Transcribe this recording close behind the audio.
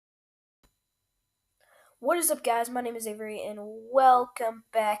What is up, guys? My name is Avery, and welcome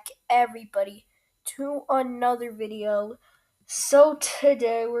back, everybody, to another video. So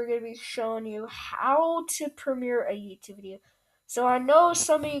today we're gonna be showing you how to premiere a YouTube video. So I know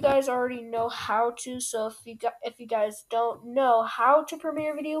some of you guys already know how to. So if you guys don't know how to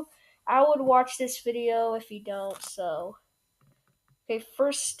premiere a video, I would watch this video if you don't. So okay,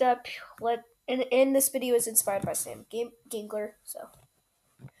 first step. In this video is inspired by Sam Gingler.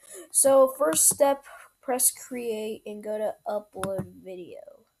 So first step, press create and go to upload video.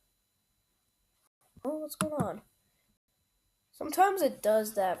 Oh, what's going on? Sometimes it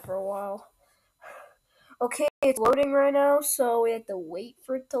does that for a while. Okay, it's loading right now, so we have to wait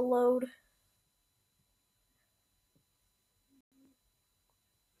for it to load.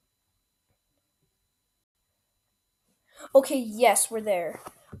 Okay, yes, we're there.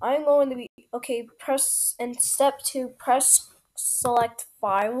 I'm going to be, okay, step 2, press select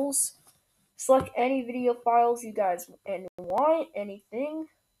files. Select any video files you guys want, anything.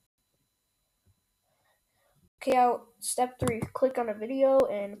 Okay, step 3, click on a video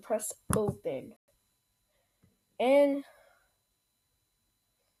and press open. And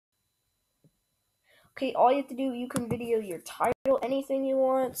okay, all you have to do, you can video your title, anything you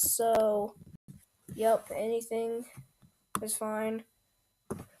want. So, yep, anything is fine.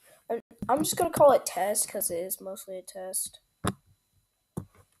 And I'm just gonna call it test because it is mostly a test.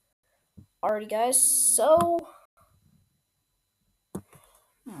 Alrighty, guys. So,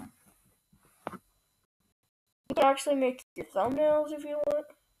 you can actually make your thumbnails if you want.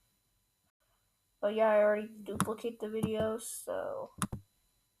 But yeah, I already duplicate the video, so.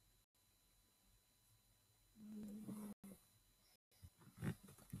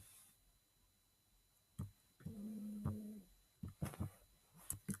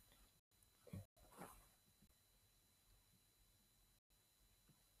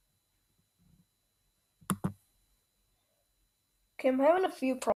 Okay, I'm having a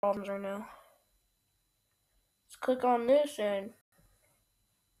few problems right now. Let's click on this, and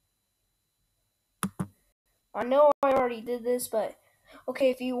I know I already did this, but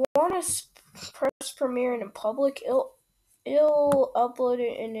okay, if you want to press premiere in public, it'll upload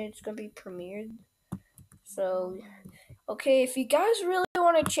it and it's gonna be premiered. So, okay, if you guys really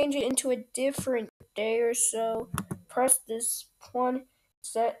want to change it into a different day or so, press this one,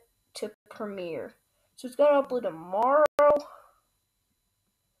 set to premiere. So it's gonna upload tomorrow.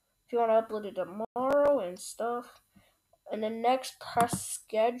 If you want to upload it tomorrow and stuff, and then next press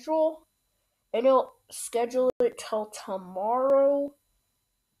schedule, and it'll schedule it till tomorrow.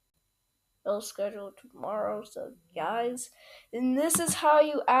 It'll schedule it tomorrow. So guys, and this is how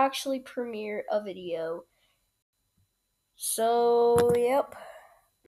you actually premiere a video. So yep.